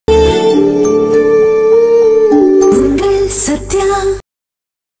Sathya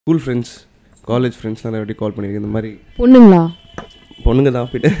school friends college ஃப்ரெண்ட்ஸ்லாம் எப்படி கால் பண்ணியிருக்கேன் இந்த மாதிரி பொண்ணுங்களா? பொண்ணுங்க தான்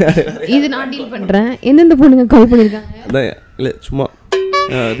போயிட்டு இது நான் டீல் பண்ணுறேன். எந்தெந்த பொண்ணுங்க கால் பண்ணியிருக்காங்க? அதான் இல்லை சும்மா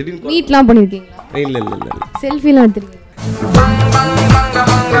திடீர்னு மீட்லாம் பண்ணியிருக்கீங்களா? இல்லை இல்லை இல்லை செல்ஃபிலாம் எடுத்துருக்கீங்க?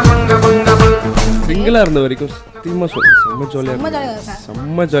 சிங்கிளாக இருந்த வரைக்கும் சத்தியமாக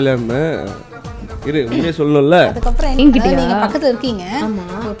செம்ம ஜாலியாக இருந்தேன். இரு உண்மையே சொல்லணும்ல. அதுக்கப்புறம் என்கிட்டயா? நீங்க பக்கத்துல இருக்கீங்க,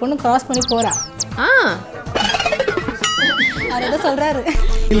 ஒரு பொண்ணு கிராஸ் பண்ணி போறா. அவர் ஏதோ சொல்றாரு,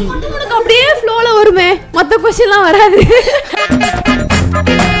 உனக்கு அப்படியே ஃப்ளோல வருமே, மற்ற கொஸ்டின்லாம் வராது.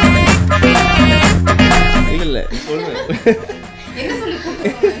 இல்லை இல்லை சொல்லுவேன்.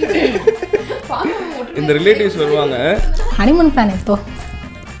 இந்த ரிலேட்டிவ்ஸ் வருவாங்க. ஹனிமூன் பிளான் எப்போ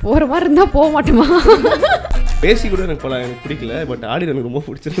போகிற மாதிரி இருந்தால் போக மாட்டோமா? பேசி கூட எனக்கு போகலாம், எனக்கு பிடிக்கல. பட் ஆடி எனக்கு ரொம்ப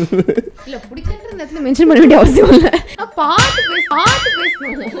பிடிச்சிருந்தது. இல்லை பிடிக்கன்ற நேரத்தில் மென்ஷன் பண்ண வேண்டிய அவசியம் இல்லை. பார்த்து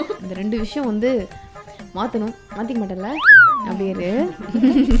பேசணும். இந்த ரெண்டு விஷயம் வந்து மாற்றணும். மாற்றிக்க மாட்டேன்ல அப்படியே.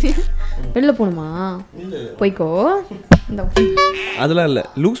 வெளில போகணுமா? போய்க்கோ. இந்த அதெல்லாம் இல்லை,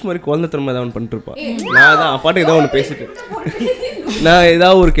 லூஸ் மாதிரி குழந்தைத்தனமாக ஏதாவது ஒன்று பண்ணிட்டு இருப்பா. நான் தான் அப்பாட்ட ஏதாவது ஒன்று பேசிட்டு நான்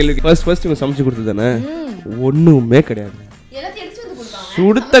ஏதாவது ஒரு கேள்வி ஃபர்ஸ்ட் இவங்க சமைச்சு கொடுத்து தானே, ஒன்றுமே கிடையாது.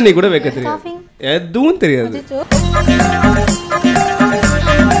 சுடு தண்ணி கூட வைக்க தெரியாது, எதுவும் தெரியாது.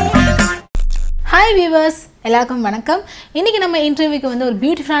 ஹாய் வியூவர்ஸ், எல்லாருக்கும் வணக்கம். இன்றைக்கி நம்ம இன்டர்வியூக்கு வந்து ஒரு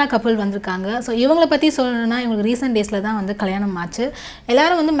பியூட்டிஃபுல்லான கப்பல் வந்திருக்காங்க. ஸோ இவங்களை பற்றி சொல்லணும்னா, இவங்களுக்கு ரீசெண்ட் டேஸில் தான் வந்து கல்யாணம் ஆச்சு.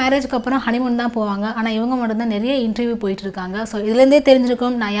 எல்லோரும் வந்து மேரேஜுக்கு அப்புறம் ஹனிமூன் தான் போவாங்க. ஆனால் இவங்க மட்டும்தான் நிறைய இன்டர்வியூ போயிட்டுருக்காங்க. ஸோ இதுலேருந்தே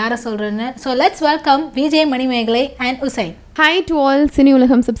தெரிஞ்சிருக்கும் நான் யாரை சொல்கிறேன்னு. So let's welcome Vijay, Manimekalai and Hussain. Hi to all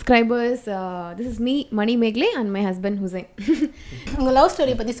Cineulagam subscribers. This is me, Manimegalai, and my husband Hussain. உங்கள் லவ்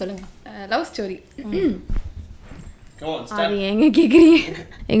ஸ்டோரி பற்றி சொல்லுங்கள். லவ் ஸ்டோரி அது எங்கே கேட்குறீங்க?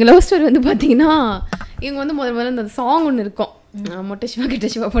 எங்கள் லவ் ஸ்டோரி வந்து பார்த்தீங்கன்னா, இவங்க வந்து முதல்ல அந்த சாங் ஒன்று இருக்கும், மொட்டை சிவா கிட்ட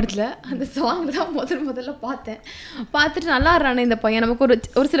சிவா படத்தில். அந்த சாங்கில் தான் முதல்ல பார்த்துட்டு நல்லா ஆடுறானே இந்த பையன். நமக்கு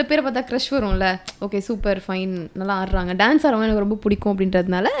ஒரு சில பேரை பார்த்தா க்ரஷ் வரும்ல. ஓகே சூப்பர் ஃபைன், நல்லா ஆடுறாங்க, டான்ஸ் ஆடுறவங்க எனக்கு ரொம்ப பிடிக்கும்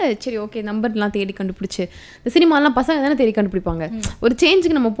அப்படின்றதுனால சரி ஓகே நம்பர்லாம் தேடி கண்டுபிடிச்சி, இந்த சினிமாலாம் பசங்க தானே தேடி கண்டுபிடிப்பாங்க, ஒரு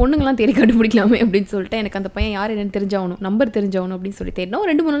சேஞ்சுக்கு நம்ம பொண்ணுங்களாம் தேடி கண்டுபிடிக்கலாமே அப்படின்னு சொல்லிட்டு எனக்கு அந்த பையன் யார் என்னன்னு தெரிஞ்சாகணும், நம்பர் தெரிஞ்சாகணும் அப்படின்னு சொல்லி தேடினா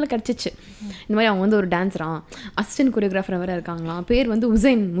 2-3 நாள் கிடச்சிச்சு. இந்த மாதிரி அவங்க வந்து ஒரு டான்ஸரான், அசிஸ்டன்ட் கொரியோகிராஃபர் வேறு இருக்காங்களாம், பேர் வந்து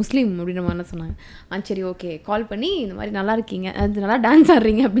ஹுசைன், முஸ்லீம் அப்படின்ற மாதிரிலாம் சொன்னாங்க. சரி ஓகே கால் பண்ணி இந்த மாதிரி நல்லா இருக்கீங்க, அது நல்லா டான்ஸ்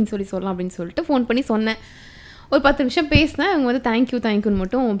ஆடுறீங்க அப்படின்னு சொல்லலாம் அப்படின்னு சொல்லிட்டு ஃபோன் பண்ணி சொன்னேன். ஒரு 10 நிமிஷம் பேசினேன். அவங்க வந்து தேங்க்யூன்னு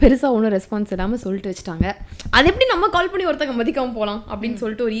மட்டும் பெருசாக ஒன்றும் ரெஸ்பான்ஸ் இல்லாமல் சொல்லிட்டு வச்சுட்டாங்க. அது எப்படி நம்ம கால் பண்ணி ஒருத்தங்க மதிக்காமல் போகலாம் அப்படின்னு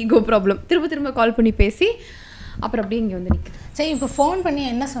சொல்லிட்டு ஒரு ஈகோ ப்ராப்ளம். திரும்ப கால் பண்ணி பேசி அப்புறம் அப்படியே இங்கே வந்து நிற்க. சரி, இப்போ ஃபோன் பண்ணி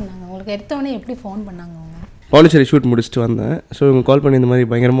என்ன சொன்னாங்க உங்களுக்கு? எடுத்தவொடனே எப்படி ஃபோன் பண்ணாங்க அவங்க? பாண்டிச்சேரி ஷூட் முடிச்சுட்டு வந்தேன். ஸோ இவங்க கால் பண்ணி இந்த மாதிரி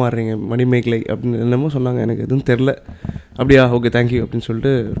பயங்கரமாக ஆடுறீங்க மணிமேகலை அப்படின்னு என்னமோ சொன்னாங்க, எனக்கு எதுவும் தெரில. அப்படியா ஓகே தேங்க்யூ அப்படின்னு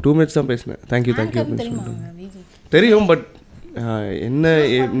சொல்லிட்டு 2 minutes தான் பேசினேன். தேங்க்யூ அப்படின்னு சொல்லிட்டு தெரியும். பட்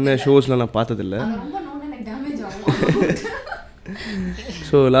என்ன ஷோஸ்லாம் நான் பார்த்ததில்ல.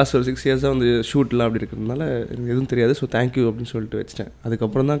 ஸோ லாஸ்ட் ஒரு 6 years வந்து ஷூட்லாம் அப்படி இருக்கிறதுனால எனக்கு எதுவும் தெரியாது. ஸோ தேங்க்யூ அப்படின்னு சொல்லிட்டு வச்சிட்டேன்.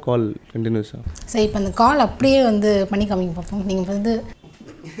 அதுக்கப்புறம் தான் கால் கண்டினியூஸாக. சரி, இப்போ அந்த கால் அப்படியே வந்து பண்ணி காமிங்க பார்ப்போம். நீங்கள் வந்து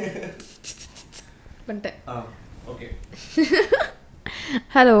பண்ணிட்டேன். ஓகே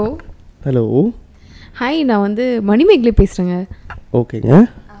ஹலோ ஹாய், நான் வந்து மணிமேகலை பேசுகிறேங்க. ஓகேங்க.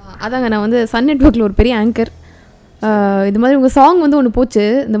 அதாங்க, நான் வந்து சன் நெட்வொர்க்கில் ஒரு பெரிய ஆங்கர். இது மாதிரி உங்கள் சாங் வந்து ஒன்று போச்சு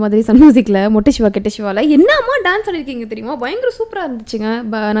இந்த மாதிரி சன் மியூசிக்கில், மொட்டை சிவா கெட்ட சிவாவில். என்னம்மா டான்ஸ் ஆடிருக்கீங்க தெரியுமா, பயங்கர சூப்பராக இருந்துச்சுங்க.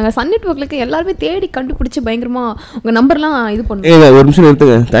 நாங்கள் சன் நெட்வொர்க்கில் எல்லாருமே தேடி கண்டுபிடிச்சி பயங்கரமாக உங்கள் நம்பர்லாம் இது பண்ணுவோம். ஒரு நிமிஷம்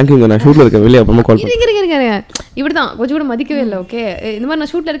எடுத்துங்க. தேங்க்யூங்க, நான் ஷூட்டில் இருக்கேன், வெளியே அப்புறமா கால் இருங்க. இப்படி தான் கொஞ்சம் கூட மதிக்கவே இல்லை. ஓகே இந்த மாதிரி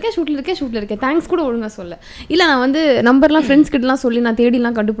நான் ஷூட்டில் இருக்கேன் தேங்க்ஸ் கூட ஒழுங்காக சொல்ல இல்லை. நான் வந்து நம்பர்லாம் ஃப்ரெண்ட்ஸ் கிட்டலாம் சொல்லி நான்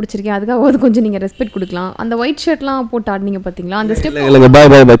தேடிலாம் கண்டுபிடிச்சிருக்கேன். அதுக்காக கொஞ்சம் நீங்கள் ரெஸ்பெக்ட் கொடுக்கலாம். அந்த ஒயிட் ஷர்ட்லாம் போட்டு ஆடினீங்க பார்த்தீங்களா, அந்த ஸ்டெப்.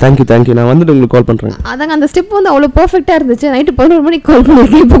 பாய் தேங்க்யூ, நான் வந்துட்டு உங்களுக்கு கால் பண்ணுறேன். அதாங்க அந்த ஸ்டெப் வந்து அவ்வளோ பர்ஃபெக்டாக இருந்துச்சு. நைட்டு 11 மணிக்கு கால்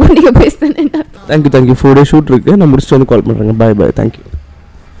பண்ணியிருக்கேன். இப்போ கூட நீங்கள் பேசுனேன். தேங்க்யூ 4 days ஷூட் இருக்குது, நான் முடிச்சுட்டு வந்து கால் பண்ணுறேங்க. Bye thank you.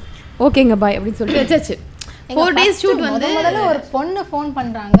 ஓகேங்க பாய் அப்படின்னு சொல்லிட்டு வச்சாச்சு. 4 days ஷூட் வந்து முதல்ல ஒரு பொண்ணு ஃபோன்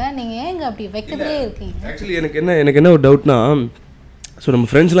பண்ணுறாங்க, நீங்கள் ஏங்க அப்படி வைக்கிறதே இருக்கீங்க? ஆக்சுவலி எனக்கு என்ன ஒரு டவுட்னா, ஸோ நம்ம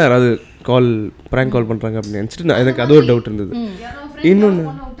ஃப்ரெண்ட்ஸ்லாம் யாராவது ப்ராங்க் கால் பண்ணுறாங்க அப்படின்னு நினச்சிட்டு எனக்கு அது ஒரு டவுட் இருந்தது. இன்னொன்று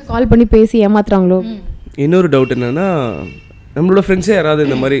கால் பண்ணி பேசி ஏமாத்துறாங்களோ. இன்னொரு டவுட் என்னென்னா, நம்மளோட ஃப்ரெண்ட்ஸே யாராவது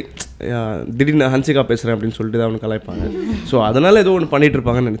இந்த மாதிரி திடீர்னு ஹன்சிகா பேசுகிறேன் அப்படின்னு சொல்லிட்டு தான் அவனு கலாய்ப்பாங்க. ஸோ அதனால் ஏதோ ஒன்று பண்ணிகிட்டு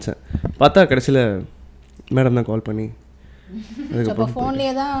இருப்பாங்கன்னு நினச்சேன். பார்த்தா கடைசியில் மேடம் தான் கால் பண்ணி அதுக்கப்புறம்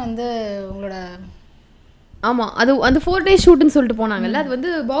ஃபோன்லேயே தான் வந்து உங்களோட. ஆமாம், அது அந்த 4 days ஷூட்டுன்னு சொல்லிட்டு போனாங்கல்ல, அது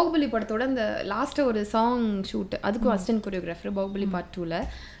வந்து பாகுபலி படத்தோட அந்த லாஸ்ட்டாக ஒரு சாங் ஷூட். அதுக்கும் அசிஸ்டன்ட் கொரியோகிராஃபர் பாகுபலி பார்ட் 2ல்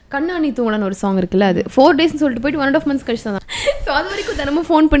கண்ணாணி தூங்கலன்னு ஒரு சாங் இருக்குல்ல, அது 4 daysன்னு சொல்லிட்டு போயிட்டு 1.5 months கழிச்சு தான். ஸோ அது வரைக்கும் தினமும்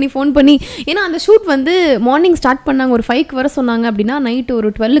ஃபோன் பண்ணி ஏன்னா அந்த ஷூட் வந்து மார்னிங் ஸ்டார்ட் பண்ணாங்க, ஒரு 5க்கு வர சொன்னாங்க அப்படின்னா நைட்டு ஒரு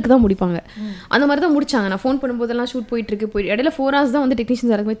 12க்கு தான் முடிப்பாங்க. அந்த மாதிரி தான் முடிச்சாங்க. நான் ஃபோன் பண்ணும்போதெல்லாம் ஷூட் போயிட்டு இடையில 4 hours தான் வந்து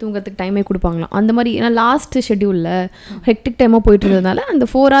டெக்னீஷியன்ஸ் எல்லாருமே தூங்குறதுக்கு டைமே கொடுப்பாங்களாம். அந்த மாதிரி ஏன்னா லாஸ்ட் ஷெட்யூலில் ஹெக்டிக் டைமாக போயிட்டு இருந்ததுனால அந்த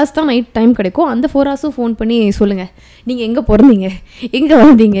 4 hours தான் நைட் டைம் கிடைக்கும். அந்த 4 hours ஃபோன் பண்ணி சொல்லுங்கள் நீங்கள் எங்கே பிறந்தீங்க, எங்கே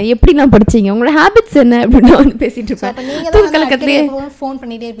வந்தீங்க, எப்படிலாம் படிச்சீங்க, உங்களோட ஹேபிட்ஸ் என்ன அப்படின்னு வந்து பேசிட்டு இருப்பேன். கலக்கத்துலேயே ஃபோன்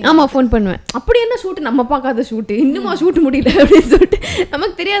பண்ணிட்டே இருப்பேன். ஆமாம் ஃபோன் பண்ணுவேன். அப்படி என்ன ஷூட்டு, நம்ம பார்க்காத ஷூட்டு, இன்னுமா ஷூட் முடியல அப்படின்னு சொல்லிட்டு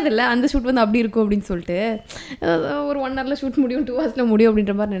நமக்கு தெரியாதுல்ல அந்த ஷூட் வந்து அப்படி இருக்கும் அப்படின்னு சொல்லிட்டு ஒரு 1 hourல ஷூட் முடியும், 2 hours முடியும்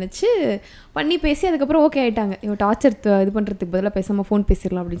அப்படின்ற மாதிரி நினச்சி பண்ணி பேசி அதுக்கப்புறம் ஓகே ஆகிட்டாங்க. இவன் டார்ச்சர் இது பண்ணுறதுக்கு பதிலாக பேசாமல் ஃபோன்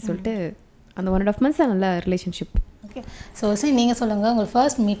பேசிடலாம் அப்படின்னு சொல்லிட்டு அந்த 1.5 months நல்ல ரிலேஷன்ஷிப். ஓகே. ஸோ நீங்கள் சொல்லுங்கள் உங்கள்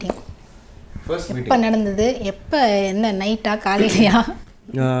ஃபர்ஸ்ட் மீட்டிங் எப்போ நடந்தது, எப்போ, என்ன நைட்டா காலையிலையா?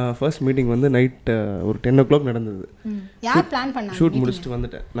 ஃபர்ஸ்ட் மீட்டிங் வந்து நைட் ஒரு 10 o'clock நடந்தது. யார் பிளான் பண்ணாங்க? ஷூட் முடிச்சுட்டு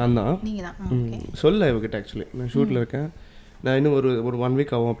வந்துட்டேன் நான் தான். நீங்கள் தான்? சொல்ல இவகிட்ட ஆக்சுவலி நான் ஷூட்டில் இருக்கேன், நான் இன்னும் ஒரு 1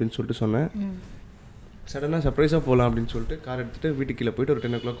 week ஆகும் அப்படின்னு சொல்லிட்டு சொன்னேன். சடனாக சர்ப்ரைஸாக போகலாம் அப்படின்னு சொல்லிட்டு கார் எடுத்துகிட்டு வீட்டுக்கு கீழே போயிட்டு ஒரு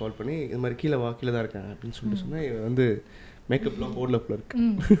 10 o'clock கால் பண்ணி இது மாதிரி கீழே தான் இருக்கேன் அப்படின்னு சொல்லிட்டு சொன்னேன். வந்து மேக்கப்லாம் போர்டில் ஃபுல்லாக இருக்கு,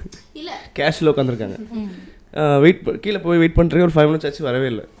 இல்லை கேஷில் உட்காந்துருக்காங்க. கீழே போய் வெயிட் பண்ணுறேன். ஒரு 5 minutes ஆச்சு, வரவே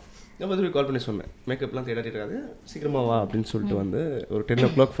இல்லை. நான் வந்து கால் பண்ணி சொன்னேன் மேக்கப்லாம் தேடாது சீக்கிரமாக வா அப்படின்னு சொல்லிட்டு வந்து ஒரு 10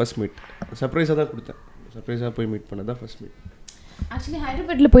 o'clock ஃபர்ஸ்ட் மீட் சர்ப்ரைஸாக தான் கொடுத்தேன். சர்ப்ரைஸாக போய் மீட் பண்ணதான் ஃபர்ஸ்ட் மீட். ஆக்சுவலி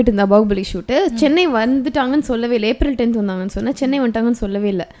ஹைதராபாத்தில் போயிட்டு இருந்தா பாகுபலி ஷூட்டு. சென்னை வந்துட்டாங்கன்னு சொல்லவே இல்லை. April 10th வந்தாங்கன்னு சொன்னேன். சென்னை வந்துட்டாங்கன்னு சொல்லவே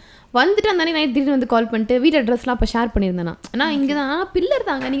இல்லை. வந்துட்டு அந்த நைட் திடீர்னு வந்து கால் பண்ணிட்டு வீட்டு அட்ரஸ்லாம் அப்போ ஷேர் பண்ணியிருந்தேன். நான் இங்கே தான் பில்லர்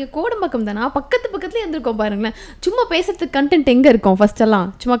தாங்க, நீங்கள் கோடம்பாக்கம் தானா, பக்கத்துலேயே இருந்திருக்கோம் பாருங்களேன். சும்மா பேசுறதுக்கு கண்டென்ட் எங்கே இருக்கும் ஃபஸ்ட்டெல்லாம்,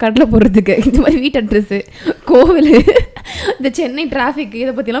 சும்மா கடலில் போடுறதுக்கு இந்த மாதிரி வீட்டு அட்ரெஸ்ஸு, கோவில், இந்த சென்னை டிராஃபிக்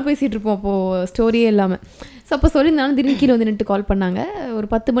இதை பற்றிலாம் பேசிகிட்டு இருப்போம் அப்போது ஸ்டோரியே இல்லாமல். ஸோ அப்போ சொல்லியிருந்தாலும் திடீர்னு கீழே வந்து நின்று கால் பண்ணாங்க. ஒரு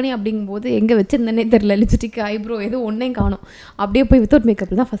 10 மணி அப்படிங்கும்போது எங்கே வச்சுருந்தேனே தெரில, லிப்ஸ்டிக் ஐப்ரோ எதுவும் ஒன்றையும் காணும். அப்படியே போய் வித்தவுட்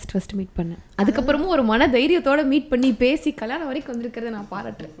மேக்கப்பில் தான் ஃபஸ்ட்டு மீட் பண்ணேன். அதுக்கப்புறமும் ஒரு மன தைரியத்தோடு மீட் பண்ணி பேசி கல்யாணம் வரைக்கும் வந்திருக்கிறத நான்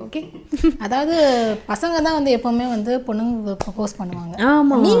பாராட்டுறேன். ஓகே. அதாவது பசங்க தான் வந்து எப்போவுமே வந்து பொண்ணுங்க ப்ரப்போஸ் பண்ணுவாங்க.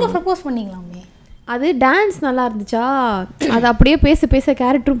 ஆமாம். நீங்கள் ப்ரப்போஸ் பண்ணிங்களாமே? அது டான்ஸ் நல்லா இருந்துச்சா, அது அப்படியே பேச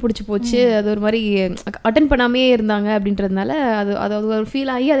கேரக்டரும் பிடிச்சி போச்சு. அது ஒரு மாதிரி அட்டன் பண்ணாமே இருந்தாங்க அப்படின்றதுனால அது ஒரு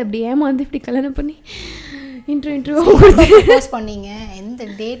ஃபீல் ஆகி அது அப்படி ஏமாந்து இப்படி கல்யாணம் பண்ணி இன்டர்வியூ ப்ரப்போஸ் பண்ணீங்க. எந்த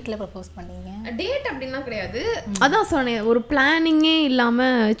டேட்டில் ப்ரப்போஸ் பண்ணீங்க? டேட் அப்படின்லாம் கிடையாது. அதான் சொன்னேன், ஒரு பிளானிங்கே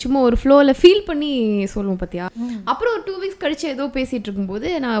இல்லாமல் சும்மா ஒரு ஃப்ளோவில் ஃபீல் பண்ணி சொல்லுவோம் பார்த்தியா. அப்புறம் ஒரு 2 weeks கழிச்சு ஏதோ பேசிகிட்டு இருக்கும்போது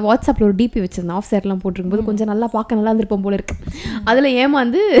நான் வாட்ஸ்அப்பில் ஒரு டிபி வச்சுருந்தேன், ஆஃப் சேர்லாம் போட்டிருக்கும்போது கொஞ்சம் நல்லா பார்க்க நல்லா இருந்திருப்போம் போல இருக்கு. அதில்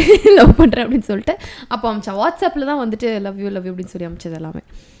ஏமாந்து லவ் பண்ணுறேன் அப்படின்னு சொல்லிட்டு அப்போ அமிச்சா. வாட்ஸ்அப்பில் தான் வந்துட்டு லவ் யூ அப்படின்னு சொல்லி அமிச்சது எல்லாமே.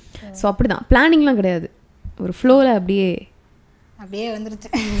 ஸோ அப்படி தான், பிளானிங்லாம் கிடையாது, ஒரு ஃப்ளோவில் அப்படியே வந்துருச்சு.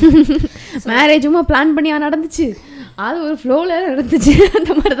 மேரேஜுமா பிளான் பண்ணியா நடந்துச்சு, அது ஒரு ஃப்ளோவில் நடந்துச்சு.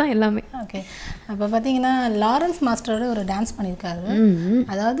 அந்த மாதிரி தான் எல்லாமே. ஓகே. அப்போ பார்த்தீங்கன்னா லாரன்ஸ் மாஸ்டரோட ஒரு டான்ஸ் பண்ணியிருக்காரு.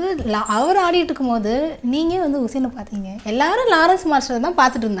 அதாவது அவர் ஆடிட்டு இருக்கும்போது நீங்கள் வந்து உசேனை பார்த்தீங்க. எல்லாரும் லாரன்ஸ் மாஸ்டர் தான்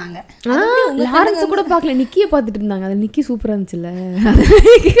பார்த்துட்டு இருந்தாங்க. லாரன்ஸ் கூட பார்க்கல, நிக்கியை பார்த்துட்டு இருந்தாங்க. அது நிக்கி சூப்பராக இருந்துச்சுல்ல,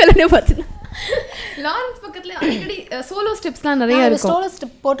 பார்த்துட்டு லாரன்ஸ் பக்கத்துல அடிக்கடி சோலோ ஸ்டெப்ஸ்லாம் நிறைய இருக்கும். சோலோ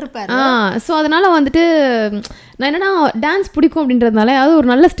ஸ்டெப் போட்டிருப்பாரு. ஸோ அதனால வந்துட்டு நான் என்னன்னா டான்ஸ் பிடிக்கும் அப்படின்றதுனால அது ஒரு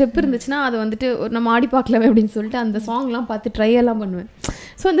நல்ல ஸ்டெப் இருந்துச்சுன்னா அதை வந்துட்டு நம்ம ஆடி பார்க்கலாமே அப்படின்னு சொல்லிட்டு அந்த சாங்லாம் பார்த்து ட்ரை எல்லாம் பண்ணுவேன்.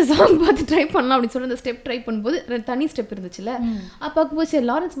 ஸோ அந்த சாங் பார்த்து ட்ரை பண்ணலாம் அப்படின்னு சொல்லி அந்த ஸ்டெப் ட்ரை பண்ணும்போது தனி ஸ்டெப் இருந்துச்சுல்ல, அப்போ பார்க்கும்போது சரி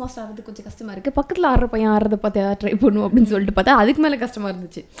லாரன்ஸ் மாஸ்டர் ஆடுறது கொஞ்சம் கஷ்டமாக இருக்குது, பக்கத்தில் ஆடுற பையன் ஆடுறத பார்த்து ஏதாவது ட்ரை பண்ணுவோம் அப்படின்னு சொல்லிட்டு பார்த்தா அதுக்கு மேலே கஷ்டமாக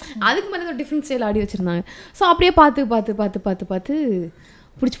இருந்துச்சு. அதுக்கு மேலே ஒரு டிஃப்ரெண்ட் ஸ்டைல் ஆடி வச்சுருந்தாங்க. ஸோ அப்படியே பார்த்து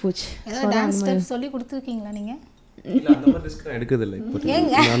பிடிச்சி போச்சு. டான்ஸ் ஸ்டெப் சொல்லி கொடுத்துருக்கீங்களா நீங்கள்? அந்த மாதிரி ரிஸ்க் நான் எடுக்கிறதில்லை.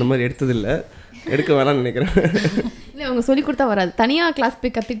 நான் அந்த மாதிரி எடுத்ததில்லை, எடுக்க வேணாம்னு நினைக்கிறேன். இல்லை அவங்க சொல்லி கொடுத்தா வராது, தனியாக கிளாஸ்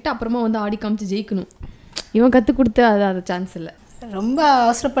போய் கற்றுக்கிட்டு அப்புறமா வந்து ஆடி காமிச்சு ஜெயிக்கணும். இவன் கற்றுக் கொடுத்து அது சான்ஸ் இல்லை. ரொம்ப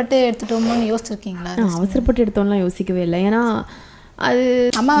அவசரப்பட்டு எடுத்துட்டோமோன்னு யோசிச்சிருக்கீங்களா? அவசரப்பட்டு எடுத்தோம்லாம் யோசிக்கவே இல்லை. ஏன்னா அது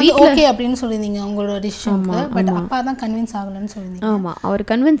அம்மா ஓகே அப்படின்னு சொல்லியிருந்தீங்க உங்களோட டிசிஷனுக்கு. பட் அப்பா தான் கன்வின்ஸ் ஆகலைன்னு சொல்லியிருந்தீங்க. ஆமாம், அவர்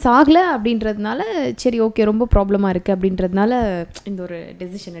கன்வின்ஸ் ஆகலை அப்படின்றதுனால சரி ஓகே ரொம்ப ப்ராப்ளமாக இருக்குது அப்படின்றதுனால இந்த ஒரு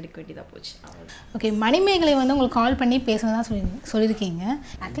டெசிஷன் எடுக்க வேண்டியதாக போச்சு. ஓகே. மணிமேகலை வந்து உங்களுக்கு கால் பண்ணி பேசுனதான் சொல்லியிருக்கீங்க.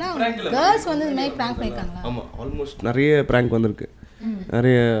 ஆக்சுவலாக கேர்ள்ஸ் வந்து இந்த மாதிரி ப்ராங்க் பண்ணியிருக்காங்களா? ஆமாம், ஆல்மோஸ்ட் நிறைய ப்ராங்க் வந்திருக்கு.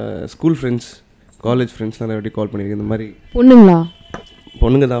 நிறைய ஸ்கூல் ஃப்ரெண்ட்ஸ், காலேஜ் ஃப்ரெண்ட்ஸ்லாம் நிறைய வாட்டி கால் பண்ணியிருக்கேன். இந்த மாதிரி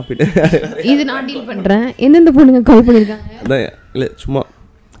பொண்ணுங்க தான் போய்ட்டு இது நான் டீல் பண்ணுறேன். எந்தெந்த பொண்ணுங்க கால் பண்ணியிருக்காங்க? அதான் இல்லை சும்மா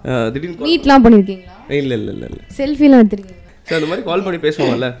திடீர்னு மீட்லாம் பண்ணியிருக்கீங்களா? இல்லை செல்ஃபிலாம் எடுத்துருக்கீங்க? சார் அந்த மாதிரி கால் பண்ணி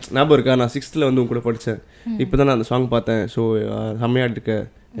பேசுவாங்கல்ல, ஞாபகம் இருக்கா நான் 6th வந்து உங்க கூட படித்தேன், இப்போ தான் நான் அந்த சாங் பார்த்தேன், ஸோ செம்மையாக இருக்க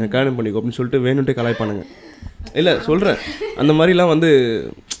எனக்கு கல்யாணம் பண்ணிக்கோ அப்படின்னு சொல்லிட்டு வேணுன்ட்டு கலாய்ப்பானுங்க. இல்லை சொல்கிறேன், அந்த மாதிரிலாம் வந்து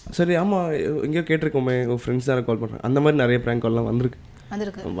சரி ஆமாம் எங்கேயோ கேட்டிருக்கோமே உங்கள் ஃப்ரெண்ட்ஸ் தான் கால் பண்ணுறேன். அந்த மாதிரி நிறைய ப்ராங்க் கால்லாம் வந்திருக்கு.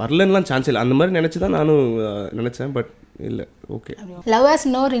 வரலன்னுலாம் சான்ஸ் இல்லை. அந்த மாதிரி நினச்சி தான் நானும் நினச்சேன். பட் இல்லை okay. Love has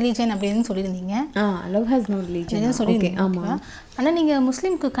no religion அப்படின்னு சொல்லியிருந்தீங்க. லவ் ஹாஸ் நோ ரிலீஜன் சொல்லியிருக்கேன். ஆமாம். ஆனால் நீங்கள்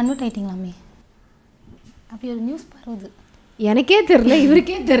முஸ்லீமுக்கு கன்வெர்ட் ஆகிட்டீங்களாமே, அப்படி ஒரு நியூஸ் பரவுது. எனக்கே தெரில,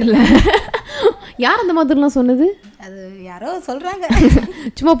 இவருக்கே தெரில. யார் அந்த மாதிரிலாம் சொன்னது? அது யாரோ சொல்கிறாங்க,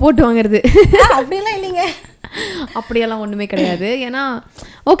 சும்மா போட்டு வாங்குறது. அப்படியெல்லாம் இல்லைங்க, அப்படியெல்லாம் ஒன்றுமே கிடையாது. ஏன்னா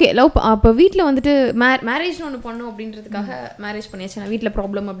ஓகே லவ் அப்போ வீட்டில் வந்துட்டு மேரேஜ்னு ஒன்று பண்ணணும் அப்படின்றதுக்காக மேரேஜ் பண்ணியாச்சு. நான் வீட்டில்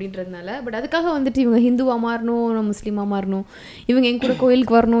ப்ராப்ளம் அப்படின்றதுனால. பட் அதுக்காக வந்துட்டு இவங்க ஹிந்துவாக மாறணும், நான் முஸ்லீமாக மாறணும், இவங்க என் கூட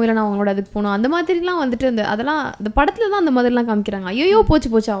கோயிலுக்கு வரணும், இல்லை நான் அவங்களோட அதுக்கு போகணும், அந்த மாதிரிலாம் வந்துட்டு அதெல்லாம் அந்த படத்தில் தான் அந்த மாதிரிலாம் காமிக்கிறாங்க. ஐயோ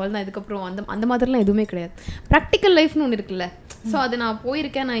போச்சு அவள் தான் இதுக்கப்புறம் அந்த மாதிரிலாம் எதுவுமே கிடையாது. ப்ராக்டிக்கல் லைஃப்னு ஒன்று இருக்குல்ல. ஸோ அது நான்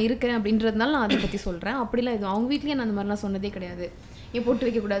போயிருக்கேன், நான் இருக்கிறேன் அப்படின்றதுனால நான் அதை பற்றி சொல்கிறேன். அப்படிலாம் எதுவும் அவங்க வீட்லேயே நான் அந்த மாதிரிலாம் சொன்னதே கிடையாது. என் பொட்டு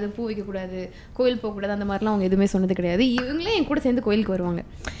வைக்கக்கூடாது, பூ வைக்கக்கூடாது, கோயில் போகக்கூடாது, அந்த மாதிரிலாம் அவங்க எதுவுமே சொன்னது கிடையாது. இவங்களே என் கூட சேர்ந்து கோயிலுக்கு வருவாங்க.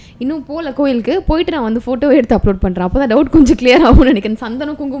 இன்னும் போகல கோயிலுக்கு, போயிட்டு நான் வந்து ஃபோட்டோவை எடுத்து அப்லோட் பண்ணுறேன். அப்போ தான் டவுட் கொஞ்சம் கிளியர் ஆகும்னு நினைக்கிறேன்.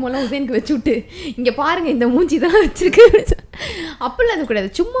 சந்தனம் குங்குமம்லாம் ஹுசைனுக்கு வச்சு விட்டு இங்கே பாருங்கள் இந்த மூஞ்சி தான் வச்சுருக்கு அப்படிலாம் எதுவும்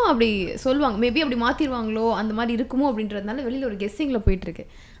கிடையாது. சும்மா அப்படி சொல்லுவாங்க, மேபி அப்படி மாற்றிடுவாங்களோ அந்த மாதிரி இருக்குமோ அப்படின்றதுனால வெளியில் ஒரு கெஸ்ஸிங்கில் போயிட்டுருக்கு.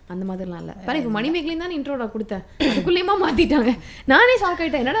 அந்த மாதிரிலாம் இல்லை. பாரு இப்போ மணிமேகலையும் தான் இன்ட்ரோட கொடுத்தேன், அதுக்குள்ளேயுமா மாற்றிட்டாங்க. நானே ஷாக்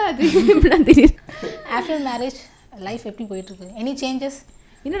ஆகிட்டேன், என்னடா அது இப்படிலாம் தெரியுது. ஆஃப்டர் மேரேஜ் லைஃப் எப்படி போயிட்டுருக்கு? Any changes?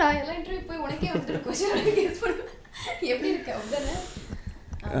 என்னடா எல்லா இன்டர்வியூ போய் உனக்கே வந்துட்டு எப்படி இருக்கு அப்படிதானே?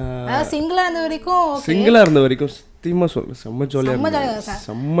 சிங்கிளாக இருந்த வரைக்கும் சத்தியமாக சொல்கிறேன், செம்ம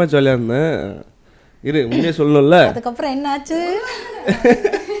ஜாலியாக இருந்தேன். உண்மையாக சொல்லணும்ல. அதுக்கப்புறம் என்னாச்சு?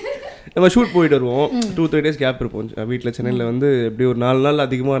 நம்ம ஷூட் போயிட்டு வருவோம், 2-3 days கேப் இருப்போம் வீட்டில். சென்னையில் வந்து எப்படி ஒரு 4 நாள்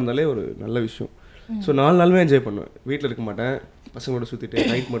அதிகமாக இருந்தாலே ஒரு நல்ல விஷயம். ஸோ 4 நாளுமே என்ஜாய் பண்ணுவேன். வீட்டில் இருக்க மாட்டேன், பசங்களோட சுற்றிட்டு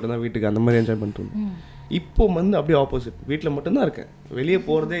நைட் மட்டும்தான் வீட்டுக்கு, அந்த மாதிரி என்ஜாய் பண்ணிட்டு இருந்தோம். இப்போ வந்து அப்படியே ஆப்போசிட், வீட்டில் மட்டும்தான் இருக்கேன், வெளியே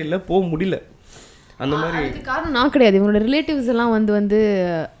போகிறதே இல்லை, போக முடியல. அந்த மாதிரி அதுக்கு காரணம் நான் கிடையாது. இவங்களோட ரிலேட்டிவ்ஸ் எல்லாம் வந்து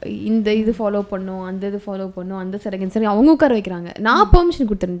இந்த இது ஃபாலோ பண்ணும், அந்த இது ஃபாலோ பண்ணும், அந்த சரி அவங்க உட்கார வைக்கிறாங்க. நான் பெர்மிஷன்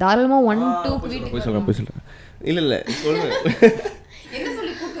கொடுத்துருந்தேன் தாராளமாக 1-2 வீட்டுக்கு போய் சொல்கிறேன். இல்லை சொல்லுவேன்,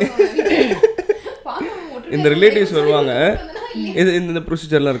 இந்த ரிலேட்டிவ்ஸ் வருவாங்க, இந்த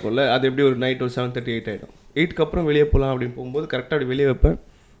ப்ரொசீஜர்லாம் இருக்கும்ல, அது எப்படி ஒரு நைட் ஒரு 7:30-8 ஆகிடும். 8க்கு அப்புறம் வெளியே போகலாம் அப்படின்னு போகும்போது கரெக்டாக அப்படி வெளியே வைப்பேன்.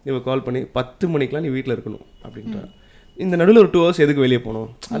 இவன் கால் பண்ணி 10 மணிக்கெலாம் நீ வீட்டில் இருக்கணும் அப்படின்றான். இந்த நடுவில் ஒரு 2 hours எதுக்கு வெளியே போகணும்,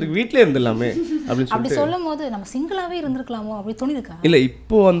 அதுக்கு வீட்டிலே இருந்துடலாமே அப்படின்னு அப்படி சொல்லும் போது நம்ம சிங்கிளாகவே இருந்திருக்கலாமோ அப்படி தோணிருக்கா? இல்லை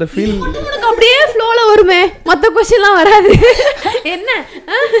இப்போ அந்த ஃபீல் அப்படியே ஃப்ளோவில் வருமே, மற்ற கொஸ்டின்லாம் வராது. என்ன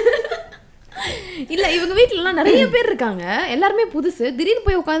இல்லை இவங்க வீட்டிலலாம் நிறைய பேர் இருக்காங்க, எல்லாருமே புதுசு. திடீர்னு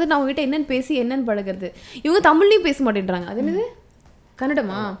போய் உட்காந்து நான் அவங்ககிட்ட என்னென்னு பேசி என்னென்னு பழகிறது. இவங்க தமிழ்லையும் பேச மாட்டேன்றாங்க. அது என்னது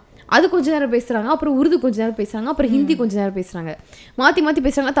கன்னடமா, அது கொஞ்ச நேரம் பேசுகிறாங்க, அப்புறம் உருது கொஞ்ச நேரம் பேசுகிறாங்க, அப்புறம் ஹிந்தி கொஞ்ச நேரம் பேசுகிறாங்க, மாற்றி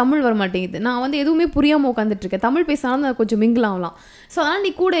பேசுகிறாங்க. தமிழ் வர மாட்டேங்குது. நான் வந்து எதுவுமே புரியாமல் உட்காந்துட்ருக்கேன். தமிழ் பேசினாலும் நான் கொஞ்சம் மிங்கிள் ஆகலாம். ஸோ அதனால்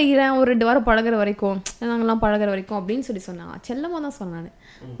நீ கூட இரேன் ஒரு 2 வாரம் பழகிற வரைக்கும், நாங்கள்லாம் பழகிற வரைக்கும் அப்படின்னு சொன்னான். செல்லமாக தான் சொன்னான்.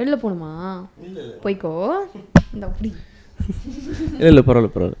 வெளில போகணுமா, போய்க்கோ இந்த அப்படி இல்லை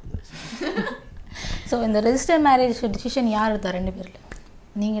பரவாயில்ல. ஸோ இந்த ரெஜிஸ்டர் மேரேஜ் டிசிஷன் யார் எடுத்தா? 2 பேரில்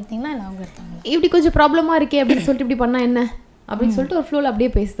நீங்கள் எடுத்தீங்களா இல்லை அவங்க எடுத்தாங்க? இப்படி கொஞ்சம் ப்ராப்ளமாக இருக்கே அப்படின்னு சொல்லிட்டு இப்படி பண்ணால் என்ன அப்படின்னு சொல்லிட்டு ஒரு ஃப்ளோவில் அப்படியே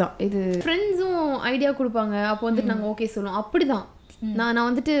பேசுதான். இது ஃப்ரெண்ட்ஸும் ஐடியா கொடுப்பாங்க, அப்போ வந்துட்டு நாங்கள் ஓகே சொல்லுவோம். அப்படி தான் நான்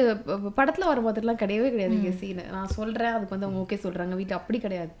வந்துட்டு படத்தில் வர பார்த்துட்டுலாம் கிடையவே கிடையாது. இங்கே சீனு நான் சொல்கிறேன், அதுக்கு வந்து அவங்க ஓகே சொல்கிறாங்க வீட்டு, அப்படி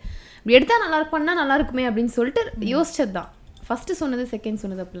கிடையாது. இப்படி எடுத்தால் நல்லா பண்ணால் நல்லா இருக்குமே அப்படின்னு சொல்லிட்டு யோசிச்சது தான். ஃபஸ்ட்டு சொன்னது செகண்ட்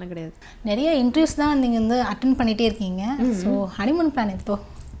சொன்னது அப்படிலாம் கிடையாது. நிறைய இன்டர்வியூஸ் தான் நீங்கள் வந்து அட்டென்ட் பண்ணிகிட்டே இருக்கீங்க. ஸோ ஹனிமூன் பிளான் எப்போ?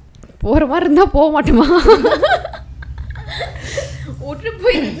 போகிற மாதிரி இருந்தால் போக மாட்டோமா, ஒட்டு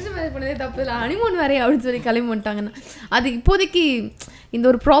போய் மேரேஜ் பண்ணதே தப்பு இல்லை, ஹனிமூன் வேறையா அப்படின்னு சொல்லி கிளம்பி வந்துட்டாங்கன்னா அது இப்போதைக்கு இந்த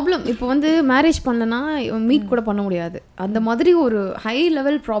ஒரு ப்ராப்ளம். இப்போ வந்து மேரேஜ் பண்ணலன்னா மீட் கூட பண்ண முடியாது. அந்த மாதிரி ஒரு ஹை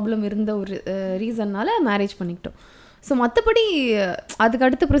லெவல் ப்ராப்ளம் இருந்த ஒரு ரீசன்னால மேரேஜ் பண்ணிக்கிட்டோம். ஸோ மற்றபடி அதுக்கு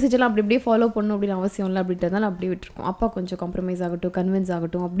அடுத்த ப்ரொசீஜர்லாம் அப்படி அப்படியே ஃபாலோ பண்ணணும் அப்படின்னு அவசியம் இல்லை. அப்படின்றதுனால அப்படியே விட்டுருக்கோம். அப்பா கொஞ்சம் காம்ப்ரமைஸ் ஆகட்டும், கன்வின்ஸ்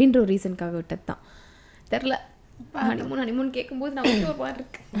ஆகட்டும் அப்படின்ற ஒரு ரீசனுக்காக விட்டது தான். தெரில, ஹனிமூன் கேட்கும்போது நான் ஒரு மாதிரி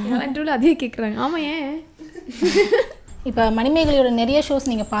இருக்கு. அதே கேட்குறாங்க. ஆமாம், ஏன் இப்போ மணிமேகலையோட நிறைய ஷோஸ்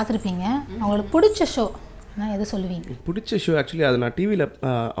நீங்கள் பார்த்துருப்பீங்க. அவங்களுக்கு பிடிச்ச ஷோ நான் எது சொல்லுவீங்க? பிடிச்ச ஷோ ஆக்சுவலி அது நான் டிவியில்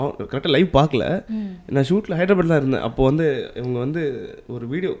கரெக்டாக லைவ் பார்க்கல. நான் ஷூட்டில் ஹைதராபாத்தில் தான் இருந்தேன். அப்போ வந்து இவங்க வந்து ஒரு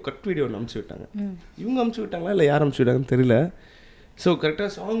கட் வீடியோ அனுப்பிச்சி விட்டாங்க. இவங்க அனுப்பிச்சி விட்டாங்களா இல்லை யார் அனுப்பிச்சி விட்டாங்கன்னு தெரியல. ஸோ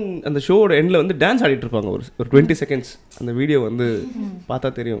கரெக்டாக சாங் அந்த ஷோவோட எண்டில் வந்து டான்ஸ் ஆடிட்டு இருப்பாங்க. ஒரு 20 seconds அந்த வீடியோ வந்து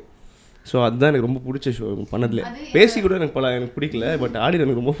பார்த்தா தெரியும். ஸோ அதுதான் எனக்கு ரொம்ப பிடிச்ச ஷோ பண்ணதில்லை. பேசி கூட எனக்கு பிடிக்கல, பட் ஆடி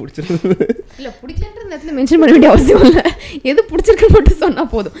எனக்கு ரொம்ப பிடிச்சிருந்தது. இல்லை பிடிக்கலன்ற நேரத்தில் மென்ஷன் பண்ண வேண்டிய அவசியம் இல்லை, எது பிடிச்சிருக்குன்னு மட்டும் சொன்னால்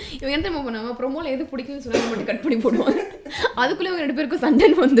போதும். இவங்க என்ன தெரியுமா பண்ணுவாங்க, ப்ரோமோவில் எது பிடிக்குன்னு சொன்னால் மட்டும் கட் பண்ணி போடுவாங்க. அதுக்குள்ளே இவங்க 2 பேருக்கும்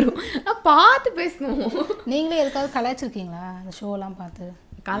சண்டைன்னு வந்துடும். நான் பார்த்து பேசணும். நீங்களே எதுக்காவது கலாய்ச்சிருக்கீங்களா அந்த ஷோலாம் பார்த்து?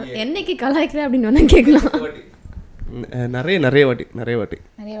 என்னைக்கு கலாய்க்கிறேன் அப்படின்னு வேணால் கேட்கலாம்.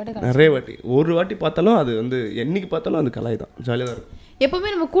 நிறைய வாட்டி ஒரு வாட்டி பார்த்தாலும் அது வந்து என்னைக்கு பார்த்தாலும் அது கலாய் தான், ஜாலியாக தான் இருக்கும். எப்போவுமே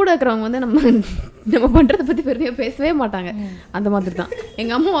நம்ம கூட இருக்கிறவங்க வந்து நம்ம பண்ணுறதை பற்றி பெருமையாக பேசவே மாட்டாங்க. அந்த மாதிரி தான்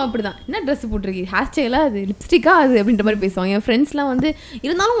எங்கள் அம்மாவும் அப்படி தான். என்ன ட்ரெஸ் போட்டிருக்கி, ஹேர் ஸ்டைலாக அது, லிப்ஸ்டிக்காக அது அப்படின்ற மாதிரி பேசுவாங்க. என் ஃப்ரெண்ட்ஸ்லாம் வந்து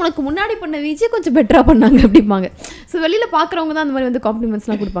இருந்தாலும் உனக்கு முன்னாடி பண்ண வீச்சே கொஞ்சம் பெட்டராக பண்ணாங்க அப்படிம்பாங்க. ஸோ வெளியில் பார்க்குறவங்க தான் அந்த மாதிரி வந்து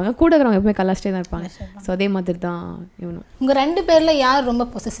காம்ப்ளிமெண்ட்ஸ்லாம் கொடுப்பாங்க. கூட இருக்கிறவங்க எப்பவுமே கலாச்சிட்டே தான் இருப்பாங்க. ஸோ அதே மாதிரி தான் இவனும். உங்கள் 2 பேரில் யார் ரொம்ப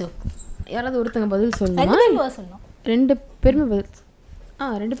பொசசிவ்? யாராவது ஒருத்தங்க பதில் சொல்லணும். 2 பேருமே பதில்.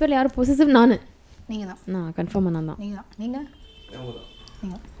 2 பேரில் யாரும் பொசசிவ்? நீங்கள் தான். நான் கன்ஃபார்மாக நான் தான். நீங்கள்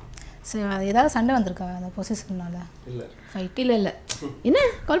சரி, ஏதாவது சண்டை வந்திருக்கா அந்த பொசிஷன்னால? ஃபைட் இல்லை. என்ன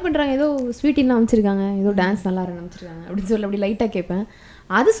கால் பண்ணுறாங்க, ஏதோ ஸ்வீட்டின்லாம் அமைச்சிருக்காங்க, ஏதோ டான்ஸ் நல்லா இருக்கு அமைச்சிருக்காங்க அப்படின்னு சொல்லி அப்படி லைட்டாக கேட்பேன்.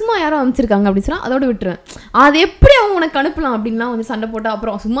 அது சும்மா யாரும் அமைச்சிருக்காங்க அப்படின்னு சொன்னால் அதோட விட்டுருவேன். அது எப்படி அவங்க உனக்கு அனுப்பலாம் அப்படின்லாம் வந்து சண்டை போட்டால்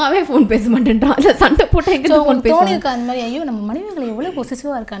அப்புறம் சும்மாவே ஃபோன் பேச மாட்டேன்றான். இல்லை சண்டை போட்டால் எங்கே ஃபோன் பேச தோணியிருக்கா அந்த மாதிரி? ஐயோ நம்ம மனைவிகளை எவ்வளோ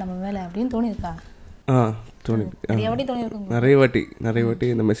பொசிசிவாக இருக்கா நம்ம மேலே அப்படின்னு தோணியிருக்கா? நிறைய வாட்டி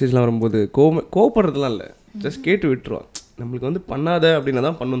இந்த மெசேஜ்லாம் வரும்போது கோவப்படுறதுலாம் இல்லை, ஜஸ்ட் கேட்டு விட்டுருவான். நம்மளுக்கு வந்து பண்ணாத அப்படின்னா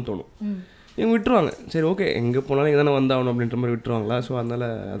தான் பண்ணணும்னு தோணும். இவங்க விட்டுருவாங்க, சரி ஓகே எங்கே போனாலும் எங்கே தானே வந்தாகணும் அப்படின்ற மாதிரி விட்டுருவாங்களா. ஸோ அதனால்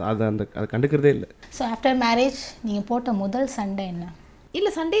அதை கண்டுக்கிறதே இல்லை. ஸோ ஆஃப்டர் மேரேஜ் நீங்கள் போட்ட முதல் சண்டை என்ன?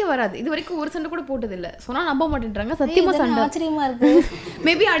 இல்லை சண்டையே வராது. இது வரைக்கும் ஒரு சண்டை கூட போட்டதில்லை. சொன்னால் நம்ப மாட்டேன்றாங்க. சத்தியமாக சண்டை ஆச்சரியமாக இருக்குது.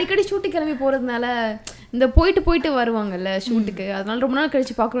 மேபி அடிக்கடி ஷூட்டுக்கு கிளம்பி போகிறதுனால இந்த போயிட்டு வருவாங்கல்ல ஷூட்டுக்கு, அதனால ரொம்ப நாள்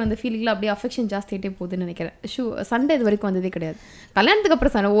கழிச்சு பார்க்குறோம். அந்த ஃபீலிங்கில் அப்படியே அஃபெக்ஷன் ஜாஸ்தியாகிட்டே போகுதுன்னு நினைக்கிறேன். சண்டை இது வரைக்கும் வந்ததே கிடையாது. கல்யாணத்துக்கு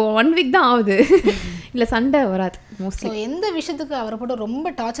அப்புறம் சண்டை 1 வீக் தான் ஆகுது. இல்லை சண்டை வராது மோஸ்ட்லி. எந்த விஷயத்துக்கு அவரை போட்டு ரொம்ப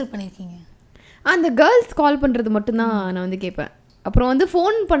டார்ச்சர் பண்ணியிருக்கீங்க? அந்த கேர்ள்ஸ் கால் பண்ணுறது மட்டும்தான் நான் வந்து கேட்பேன். அப்புறம் வந்து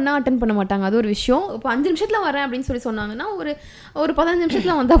ஃபோன் பண்ணால் அட்டன் பண்ண மாட்டாங்க, அது ஒரு விஷயம். இப்போ 5 நிமிஷத்தில் வரேன் அப்படின்னு சொன்னாங்கன்னா ஒரு 15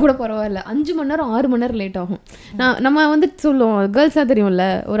 நிமிஷத்தில் வந்தால் கூட பரவாயில்ல. 5 மணி நேரம் 6 மணி நேரம் லேட் ஆகும். நம்ம வந்து சொல்லுவோம், கேர்ள்ஸாக தெரியும்ல,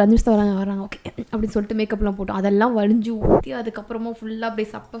 ஒரு 5 நிமிஷத்தில் வராங்க ஓகே அப்படின்னு சொல்லிட்டு மேக்கப்லாம் போட்டோம், அதெல்லாம் வலிஞ்சு ஊற்றி அதுக்கப்புறமா ஃபுல்லாக அப்படியே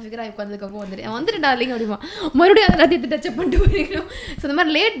சப்ப ஃபிகராக உட்காந்துக்கப்புறம் வந்துட்டு டார்லிங் அப்படிமா மறுபடியும் அதை எல்லாத்தையும் டச்சப் பண்ணிட்டு போயிருக்கணும். ஸோ இந்த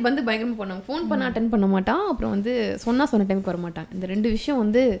மாதிரி லேட் வந்து பயங்கரமாக பண்ணாங்க. ஃபோன் பண்ண அட்டன் பண்ண மாட்டான், அப்புறம் வந்து சொன்ன டைமுக்கு வர மாட்டாங்க. இந்த 2 விஷயம்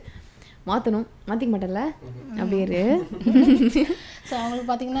வந்து மாற்றணும். மாற்றிக்க மாட்டேன்ல அப்படியே இரு. ஸோ அவங்களுக்கு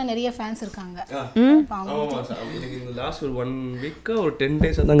பார்த்தீங்கன்னா நிறைய ஃபேன்ஸ் இருக்காங்க. லாஸ்ட் ஒரு 1 வீக்காக ஒரு 10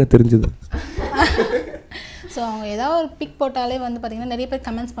 டேஸாக தாங்க தெரிஞ்சுது. ஸோ அவங்க ஏதாவது ஒரு பிக் போட்டாலே வந்து பார்த்தீங்கன்னா நிறைய பேர்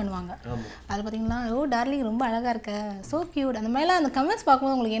கமெண்ட்ஸ் பண்ணுவாங்க. அது பார்த்தீங்கன்னா ஓ டார்லிங் ரொம்ப அழகாக இருக்க, ஸோ கியூட், அந்த மாதிரிலாம் அந்த கமெண்ட்ஸ்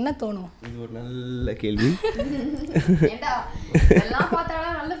பார்க்கும்போது உங்களுக்கு என்ன தோணும்? இது ஒரு நல்ல கேள்வி.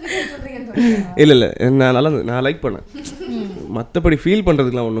 இல்லை நான் லைக் பண்ணேன். மற்றபடி ஃபீல்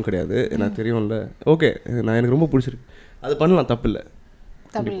பண்ணுறதுக்குலாம் ஒன்றும் கிடையாது, எனக்கு தெரியும்ல. ஓகே எனக்கு ரொம்ப பிடிச்சிருக்கு, அது பண்ணலாம், தப்பு இல்லை.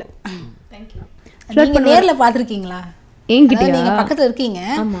 நீங்கள் நேரில் பார்த்துருக்கீங்களா? என்கிட்ட நீங்கள் பக்கத்தில் இருக்கீங்க,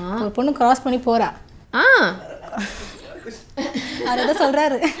 ஒரு பொண்ணு கிராஸ் பண்ணி போகிறா, அவர் எதை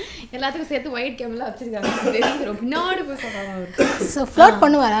சொல்கிறாரு, எல்லாத்துக்கும் சேர்த்து ஒயிட் கேமரா வச்சிருக்காங்க, பின்னாடி போய் சொல்கிறாங்க. ஸோ ஃப்ளோட்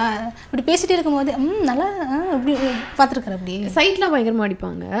பண்ணுவாரா? இப்படி பேசிகிட்டே இருக்கும்போது நல்லா இப்படி பார்த்துருக்காரு. அப்படி சைட்லாம் பயங்கரமாக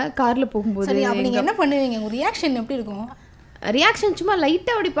அடிப்பாங்க காரில் போகும்போது. சரி, அப்போ நீங்கள் என்ன பண்ணுவீங்க? உங்கள் ரியாக்ஷன் எப்படி இருக்கும்? ரியாக்ஷன் சும்மா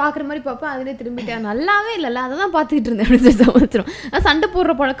லைட்டாக அப்படி பார்க்குற மாதிரி பார்ப்பேன், அதிலே திரும்பிட்டேன், நல்லாவே இல்லைல்ல, அதை தான் பார்த்துக்கிட்டு இருந்தேன் அப்படின்னு சொல்லி சமைச்சிரும். சண்டை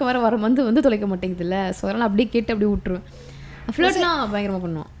போடுற பழக்கம் வர வந்து தொலைக்க மாட்டேங்குதுல்ல. ஸோ அதனால் அப்படியே கேட்டு அப்படியே விட்டுருவேன். ஃப்ளோட்லாம் பயங்கரமாக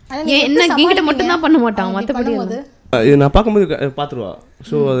பண்ணுவான். என்ன என்கிட்ட மட்டும்தான் பண்ண மாட்டான், மற்றபடி இது நான் பார்க்கும்போது பார்த்துருவா.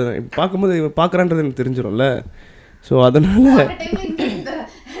 ஸோ அதை பார்க்கும்போது பார்க்குறான்றது எனக்கு தெரிஞ்சிடும்ல. ஸோ அதனால்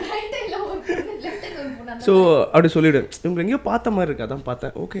ஸோ அப்படி சொல்லிவிடுவேன், இவங்க எங்கேயோ பார்த்த மாதிரி இருக்கு, அதான்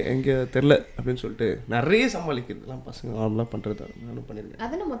பார்த்தேன், ஓகே எங்கே தெரில அப்படின்னு சொல்லிட்டு நிறைய சமாளிக்கிறதுலாம் பசங்க நார்மலாக பண்ணுறது நானும் பண்ணியிருக்கேன்.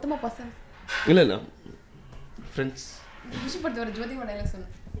 அதெல்லாம் மொத்தமாக பசங்க இல்லை ஃப்ரெண்ட்ஸ்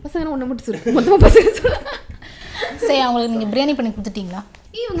பசங்க ஒன்று மட்டும் சொல்லு, மொத்தமாக பசங்க சொல்ல. சரி, அவங்களுக்கு நீங்கள் பிரியாணி பண்ணி கொடுத்துட்டீங்களா?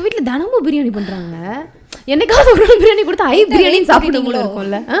 உங்கள் வீட்டில் தினமும் பிரியாணி பண்ணுறாங்க. என்னைக்காவது ஒரு நாள் பிரியாணி கொடுத்தா பிரியாணி சாப்பிடுங்களோ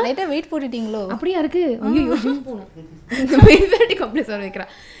இருக்கும்ல. லைட்டாக வெயிட் போட்டுட்டீங்களோ? அப்படியா இருக்கு? ஐயோ ஜிம் போகணும், வெரைட்டி காம்ப்ளெக்ஸ் வர வைக்கிறா.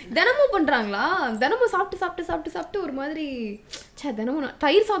 தினமும் பண்ணுறாங்களா? தினமும் சாப்பிட்டு ஒரு மாதிரி தினமும்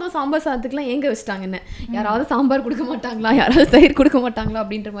தயிர் சாதம் சாம்பார் சாதத்துக்குலாம் எங்கே வச்சுட்டாங்க என்ன? யாராவது சாம்பார் கொடுக்க மாட்டாங்களா, யாராவது தயிர் கொடுக்க மாட்டாங்களா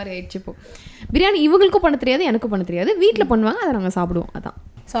அப்படின்ற மாதிரி ஆயிடுச்சு. இப்போ பிரியாணி இவங்களுக்கும் பண்ண தெரியாது, எனக்கும் பண்ண தெரியாது. வீட்டில் பண்ணுவாங்க, அதை நாங்கள் சாப்பிடுவோம். அதான்.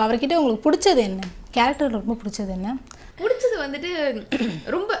 ஸோ அவர்கிட்ட உங்களுக்கு பிடிச்சது என்ன? கேரக்டர் ரொம்ப பிடிச்சது என்ன? பிடிச்சது வந்துட்டு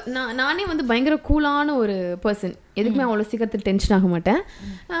ரொம்ப நானே வந்து பயங்கர கூலான ஒரு பர்சன். எதுக்குமே அவ்வளோ சீக்கிரத்தில் டென்ஷன் ஆக மாட்டேன்.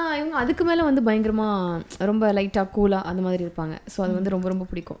 இவங்க அதுக்கு மேலே வந்து பயங்கரமாக ரொம்ப லைட்டாக கூலாக அந்த மாதிரி இருப்பாங்க. ஸோ அது வந்து ரொம்ப ரொம்ப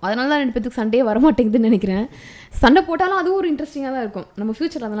பிடிக்கும். அதனால தான் 2 பேத்துக்கு சண்டையே வர மாட்டேங்குதுன்னு நினைக்கிறேன். சண்டை போட்டாலும் அதுவும் ஒரு இன்ட்ரெஸ்டிங்காக தான் இருக்கும். நம்ம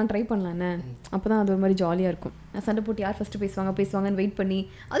ஃபியூச்சரில் அதெல்லாம் ட்ரை பண்ணலான்னு, அப்போ தான் அது ஒரு மாதிரி ஜாலியாக இருக்கும். சண்டை போட்டு யார் ஃபஸ்ட்டு பேசுவாங்கன்னு வெயிட் பண்ணி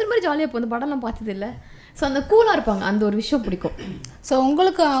அது ஒரு மாதிரி ஜாலியாக இப்போ வந்து படம்லாம் பார்த்தது இல்லை. ஸோ அந்த கூலாக இருப்பாங்க, அந்த ஒரு விஷயம் பிடிக்கும். ஸோ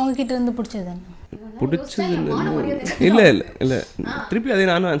உங்களுக்கு அவங்கக்கிட்ட இருந்து பிடிச்சது என்ன? பிடிச்சது இல்லை திருப்பி அதே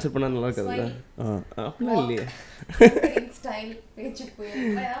நானும் ஆன்சர் பண்ணால் நல்லா இருக்காதுல்ல. அப்படிலாம் இல்லையே,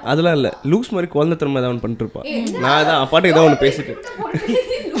 அதெல்லாம் இல்லை. லூஸ் மாதிரி குழந்தைத்தனமா ஏதாவது பண்ணிட்டு இருப்பா. நான் தான் அப்பாட்ட ஏதாவது ஒன்று பேசிட்டு,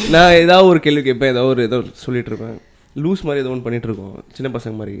 நான் ஏதாவது ஒரு கேள்வி கேட்பேன், ஏதோ சொல்லிட்டு இருப்பேன். லூஸ் மாதிரி ஏதோ ஒன்று பண்ணிட்டு இருக்கோம், சின்ன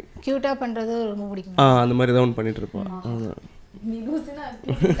பசங்க மாதிரி க்யூட்டாக பண்ணுறது ரொம்ப பிடிக்கும். அந்த மாதிரி ஏதாவது ஒன்று பண்ணிட்டு இருப்போம்.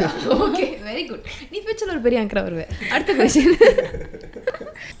 Okay very good. நீ ஃபியூச்சர்ல ஒரு பெரிய ஆங்கரா வருவே. அடுத்த क्वेश्चन.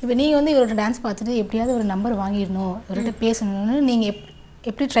 இப்போ நீங்கள் வந்து இவரோட டான்ஸ் பார்த்துட்டு எப்படியாவது ஒரு நம்பர் வாங்கிடணும், இவர்கிட்ட பேசணும்னு நீங்கள்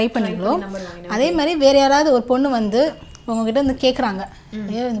எப்படி ட்ரை பண்ணீங்களோ அதே மாதிரி வேறு யாராவது ஒரு பொண்ணு வந்து உங்ககிட்ட வந்து கேட்குறாங்க,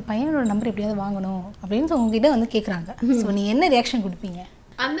 ஐயோ இந்த பையனோட நம்பர் எப்படியாவது வாங்கணும் அப்படின்னு உங்ககிட்ட வந்து கேட்குறாங்க. ஸோ நீங்கள் என்ன ரியாக்ஷன் கொடுப்பீங்க?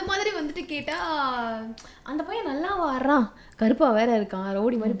 அந்த மாதிரி வந்துட்டு கேட்டா அந்த பையன் நல்லா ஆடுறான், கருப்பா வேற இருக்கான்,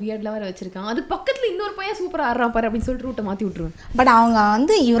 ரோடி மாதிரி பியர்ட்லாம் வேற வச்சிருக்கான், அது பக்கத்துல இன்னொரு பையன் சூப்பரா ஆடுறான் பாரு அப்படின்னு சொல்லிட்டு ரூட்டை மாத்தி விட்டுருவேன். பட் அவங்க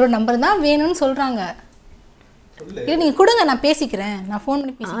வந்து இவரோட நம்பர் தான் வேணும்னு சொல்றாங்க. இல்லை நீங்கள் கொடுங்க, நான் பேசிக்கிறேன், நான் ஃபோன்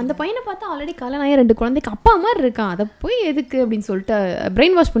பண்ணி பேசுகிறேன். அந்த பையனை பார்த்தா ஆல்ரெடி கல்யாணம் ஆகி 2 குழந்தைக்கு அப்பா மாதிரி இருக்கான், அதை போய் எதுக்கு அப்படின்னு சொல்லிட்டு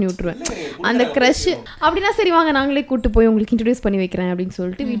பிரெயின் வாஷ் பண்ணி விட்டுருவேன். அந்த க்ரஷ் அப்படின்னா சரி வாங்க நாங்களே கூப்பிட்டு போய் உங்களுக்கு இன்ட்ரடியூஸ் பண்ணி வைக்கிறேன் அப்படின்னு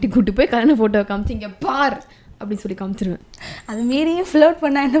சொல்லிட்டு வீட்டுக்கு கூப்பிட்டு போய் கல்யாண ஃபோட்டோ காமிச்சிங்க பார் அப்படின்னு சொல்லி காமிச்சிருவேன். அது மீறியும் ஃப்ளோட்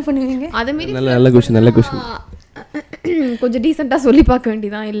பண்ணால் என்ன பண்ணுவீங்க? அதை மீறி நல்ல கொஸ்டின் நல்ல கொஸ்டின். கொஞ்சம் டீசெண்டாக சொல்லி பார்க்க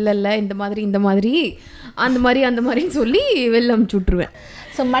வேண்டியதான். இல்லை இந்த மாதிரி அந்த மாதிரின்னு சொல்லி வெளில அமுச்சு விட்ருவேன்.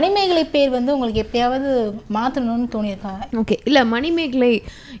 ஸோ மணிமேகலை பேர் வந்து உங்களுக்கு எப்பயாவது மாற்றணும்னு தோணியிருக்கா? ஓகே, இல்லை மணிமேகலை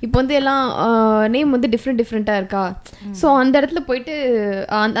இப்போ வந்து எல்லாம் நேம் வந்து டிஃப்ரெண்ட்டாக இருக்கா. ஸோ அந்த இடத்துல போயிட்டு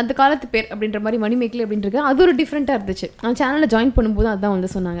அந்த காலத்து பேர் அப்படின்ற மாதிரி மணிமேகலை அப்படின்றது அது ஒரு டிஃப்ரெண்ட்டாக இருந்துச்சு. அந்த சேனலில் ஜாயின் பண்ணும்போது அதுதான்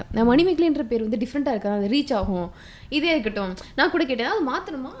வந்து சொன்னாங்க, நான் மணிமேகலைன்ற பேர் வந்து டிஃப்ரெண்ட்டாக இருக்கா, அது ரீச் ஆகும், இதே இருக்கட்டும். நான் கூட கேட்டேன் அது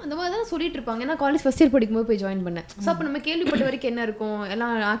மாற்றணுமா, அந்த மாதிரி தான் சொல்லிட்டு இருப்பாங்க. ஏன்னா காலேஜ் ஃபஸ்ட் இயர் படிக்கும்போது போய் ஜாயின் பண்ணேன். ஸோ அப்போ நம்ம கேள்விப்பட்ட வரைக்கும் என்ன இருக்கும்,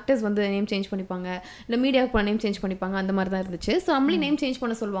 எல்லாம் ஆக்டர்ஸ் வந்து நேம் சேஞ்ச் பண்ணிப்பாங்க, இல்லை மீடியாவுக்கு நேம் சேஞ்ச் பண்ணிப்பாங்க, அந்த மாதிரி தான் இருந்துச்சு. ஸோ நம்மளே நேம் சேஞ்ச்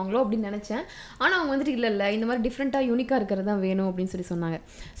பண்ண சொல்லுவாங்களோ அப்படின்னு நினச்சேன். ஆனால் அவங்க வந்துட்டு இல்லை இந்த மாதிரி டிஃப்ரெண்ட்டாக யூனிக்காக இருக்கிறது தான் வேணும் அப்படின்னு சொல்லி சொன்னாங்க.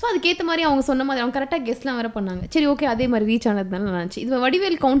 ஸோ அதுக்கேற்ற மாதிரி அவங்க சொன்ன மாதிரி அவங்க கரெக்டாக கெஸ்ட்லாம் வேறு பண்ணாங்க. சரி ஓகே அதே மாதிரி ரீச் ஆனதுனால நான் நினச்சி இது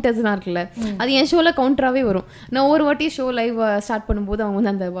வடிவேல் கவுண்டர்ஸ்லாம் இருக்குல்ல, அது என் ஷோவில் கவுண்டராகவே வரும். நான் ஒரு வாட்டி ஷோ லைவ் ஸ்டார்ட் பண்ணும்போது அவங்க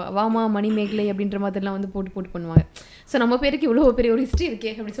வந்து அந்த வாமா மணிமேகலை அப்படின்ற மாதிரிலாம் வந்து போட்டு பண்ணுவாங்க. ஸோ நம்ம பேருக்கு இவ்வளோ பெரிய ஒரு ஹிஸ்ட்ரி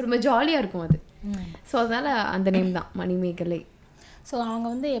இருக்கே அப்படின்னு சொல்லி ரொம்ப ஜாலியாக இருக்கும் அது. ஸோ அதனால் அந்த நேம் தான் மணிமேகலை. ஸோ அவங்க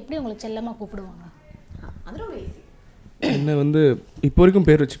வந்து எப்படி உங்களுக்கு செல்லமாக கூப்பிடுவாங்க? அது ரொம்ப ஈஸி. என்ன வந்து இப்போ வரைக்கும்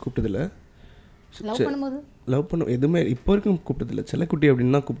பேர் வச்சு கூப்பிட்டதில்ல, லவ் பண்ண எதுவுமே இப்போ வரைக்கும் கூப்பிட்டதில்ல. செல்லக்குட்டி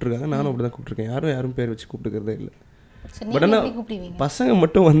அப்படின்னு தான் கூப்பிட்டுருக்காங்க, நானும் அப்படி தான் கூப்பிட்டுருக்கேன். யாரும் பேர் வச்சு கூப்பிட்டுக்கிறதே இல்லை. பட் ஆனால் பசங்க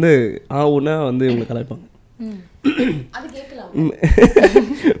மட்டும் வந்து ஆவுன்னா வந்து இவங்களை கலாய்ப்பாங்க.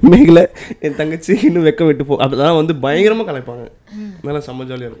 மேகலை என் தங்கச்சி இன்னும் வெக்கம் விட்டு போ அப்படிதான் வந்து பயங்கரமாக கலாய்ப்பாங்க. நல்லா செம்ம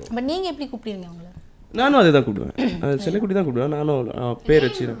ஜாலியாக இருக்கும். பட் நீங்கள் எப்படி கூப்பிடுவீங்க அவங்கள? நானும் அதே தான் கூப்பிடுவேன், செல்லக்குட்டி தான் கூப்பிடுவேன். நானும் பேர்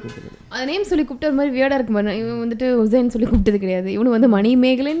வச்சு நான் கூப்பிடுவேன். அது நேம் சொல்லி கூப்பிட்டு ஒரு மாதிரி வியர்டாக இருக்கு பாரு. இவன் வந்துட்டு ஹுசைன் சொல்லி கூப்பிட்டது கிடையாது. இவனு வந்து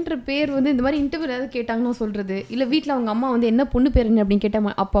மணிமேகலைன்ற பேர் வந்து இந்த மாதிரி இன்டர்வியூ ஏதாவது கேட்டாங்கன்னா சொல்கிறது, இல்லை வீட்டில் அவங்க அம்மா வந்து என்ன பொண்ணு பேர் என்ன அப்படின்னு கேட்டால்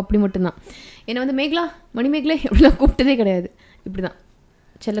அப்போ அப்படி மட்டும்தான். என்னை வந்து மேகலா மணிமேகலை எப்படிலாம் கூப்பிட்டதே கிடையாது. இப்படி தான்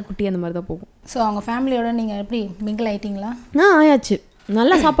செல்லக்குட்டி அந்த மாதிரி தான் போகும். ஸோ அவங்க ஃபேமிலியோட நீங்கள் எப்படி மிங்கிள் ஆகிட்டீங்களா? ஆயாச்சு.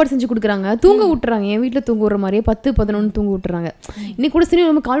 நல்லா சாப்பாடு செஞ்சு கொடுக்குறாங்க, தூங்க விட்டுறாங்க. என் வீட்டில் தூங்க விட்ற மாதிரியே 10-11 தூங்க விட்டுறாங்க. இன்னைக்கு கூட சரி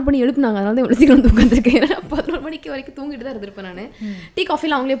நம்ம கால் பண்ணி எழுப்புனாங்க, அதனால தான் இவ்வளோ சீக்கிரம் தூங்கிருக்கேன். ஏன்னா 11 மணிக்கு வரைக்கும் தூங்கிட்டு தான் இருந்திருப்பேன் நான். டீ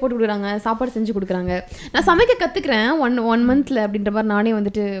காஃபிலாம் அவங்களே போட்டு விடுறாங்க, சாப்பாடு செஞ்சு கொடுக்குறாங்க. நான் சமைக்க கற்றுக்கிறேன் ஒன் மந்த்தில் அப்படின்ற மாதிரி நானே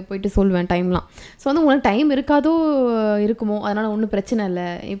வந்துட்டு போயிட்டு சொல்லுவேன் டைம்லாம். ஸோ வந்து உங்களுக்கு டைம் இருக்காதோ இருக்குமோ, அதனால் ஒன்றும் பிரச்சனை இல்லை,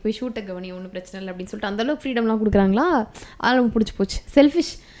 இப்போ ஷூட்டை கவனி ஒன்றும் பிரச்சனை இல்லை அப்படின்னு சொல்லிட்டு அந்தளவுக்கு ஃப்ரீடம்லாம் கொடுக்குறாங்களா, அதெல்லாம் நமக்கு பிடிச்சி போச்சு.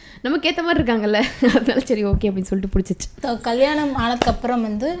 செல்ஃபிஷ் நமக்கு ஏற்ற மாதிரி இருக்காங்கல்ல, அதனால சரி ஓகே அப்படின்னு சொல்லிட்டு பிடிச்சிச்சு. ஸோ கல்யாணம் ஆனதுக்கப்புறம்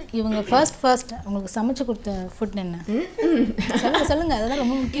வந்து இவங்க ஃபர்ஸ்ட் உங்களுக்கு சமைச்சு கொடுத்த ஃபுட் என்ன? சொல்லுங்கள் அதெல்லாம்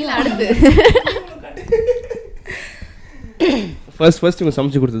ரொம்ப முக்கியம். அடுத்து ஃபர்ஸ்ட் இவங்க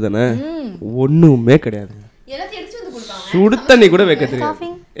சமைச்சு கொடுத்தது தானே, ஒன்றுமே கிடையாது. சுடு தண்ணி கூட வைக்க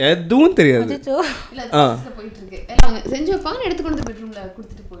தெரியாது, எதுவும் தெரியாது. செஞ்சு வைப்பாங்க, எடுத்துக்கொண்டு பெட்ரூம்ல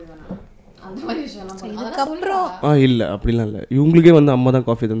கொடுத்துட்டு போயிடுவாங்க. இல்லை அப்படிலாம் இல்லை. இவங்களுக்கே வந்து அம்மா தான்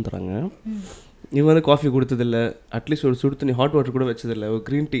காஃபி தான் தராங்க. இவங்க வந்து காஃபி கொடுத்ததில்ல, அட்லீஸ்ட் ஒரு சுடு தண்ணி ஹாட் வாட்டர் கூட வச்சதில்லை, ஒரு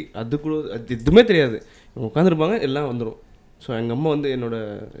க்ரீன் டீ அது கூட அது எதுவுமே தெரியாது. இவங்க உட்காந்துருப்பாங்க எல்லாம் வந்துடும். ஸோ எங்கள் அம்மா வந்து என்னோட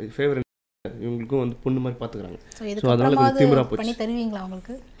ஃபேவரட், இவங்களுக்கும் வந்து பொண்ணு மாதிரி பார்த்துக்கிறாங்க. ஸோ அதனால கொஞ்சம் திமிரா போச்சு. தருவீங்களா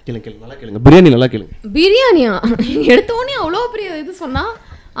அவங்களுக்கு? கேளுங்க நல்லா கேளுங்க, பிரியாணி நல்லா கேளுங்க. பிரியாணியா எடுத்தோடனே அவ்வளோ பெரிய இது சொன்னால்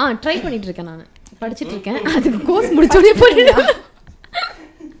ட்ரை பண்ணிட்டு இருக்கேன், நான் படிச்சுட்டு இருக்கேன். அதுக்கு கோர்ஸ் முடிச்சோடனே பண்ணிடுவேன்.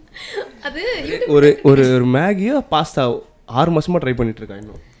 அது ஒரு ஒரு மேகியோ பாஸ்தா 6 மாசமா ட்ரை பண்ணிட்டு இருக்கேன்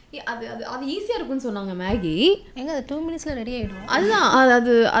இன்னும். அது ஈஸியாக இருக்குன்னு சொன்னாங்க மேகி. எங்க அது 2 மினிட்ஸில் ரெடி ஆகிடும். அதுதான்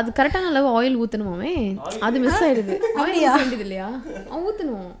அது கரெக்டான அளவு ஆயில் ஊற்றணுமாவே, அது மிஸ் ஆகிடுது. ஆயில் வேண்டியது இல்லையா,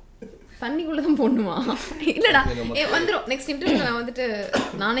 ஊற்றணும், தண்ணிக்குள்ளே தான் போடணுமா? இல்லைடா வந்துடும். நெக்ஸ்ட் இன்டர்வியூ நான் வந்துட்டு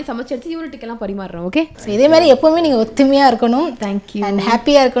நானே சமைச்சு எடுத்து யூனிட்டுக்கெல்லாம் பரிமாறுறேன். ஓகே, ஸோ இதே மாதிரி எப்போவுமே நீங்கள் ஒத்துமையாக இருக்கணும். தேங்க்யூ. அண்ட்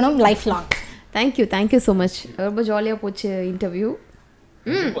ஹாப்பியாக இருக்கணும் life long. Thank you so much. ரொம்ப ஜாலியாக போச்சு இன்டர்வியூ.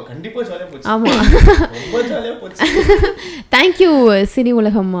 கண்டிப்பா ஜாலியா போச்சு. ஆமா, ரொம்ப ஜாலியா போச்சு. தேங்க்யூ சினி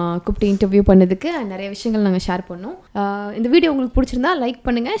உலகம் கூப்பிட்டு இன்டர்வியூ பண்ணதுக்கு. நிறைய விஷயங்கள் நாங்கள் ஷேர் பண்ணோம். இந்த வீடியோ உங்களுக்கு பிடிச்சிருந்தா லைக்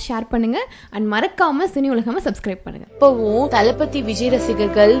பண்ணுங்க, ஷேர் பண்ணுங்க, அண்ட் மறக்காம சினி உலகம் சப்ஸ்கிரைப் பண்ணுங்க. இப்பவும் தளபதி விஜய்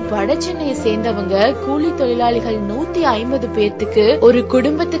ரசிகர்கள் வட சென்னையை சேர்ந்தவங்க கூலி தொழிலாளிகள் 150 பேர்த்துக்கு ஒரு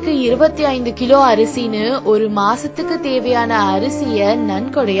குடும்பத்துக்கு 25 கிலோ அரிசின்னு ஒரு மாசத்துக்கு தேவையான அரிசிய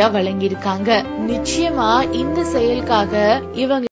நன்கொடையா வழங்கியிருக்காங்க. நிச்சயமா இந்த செயலுக்காக இவங்க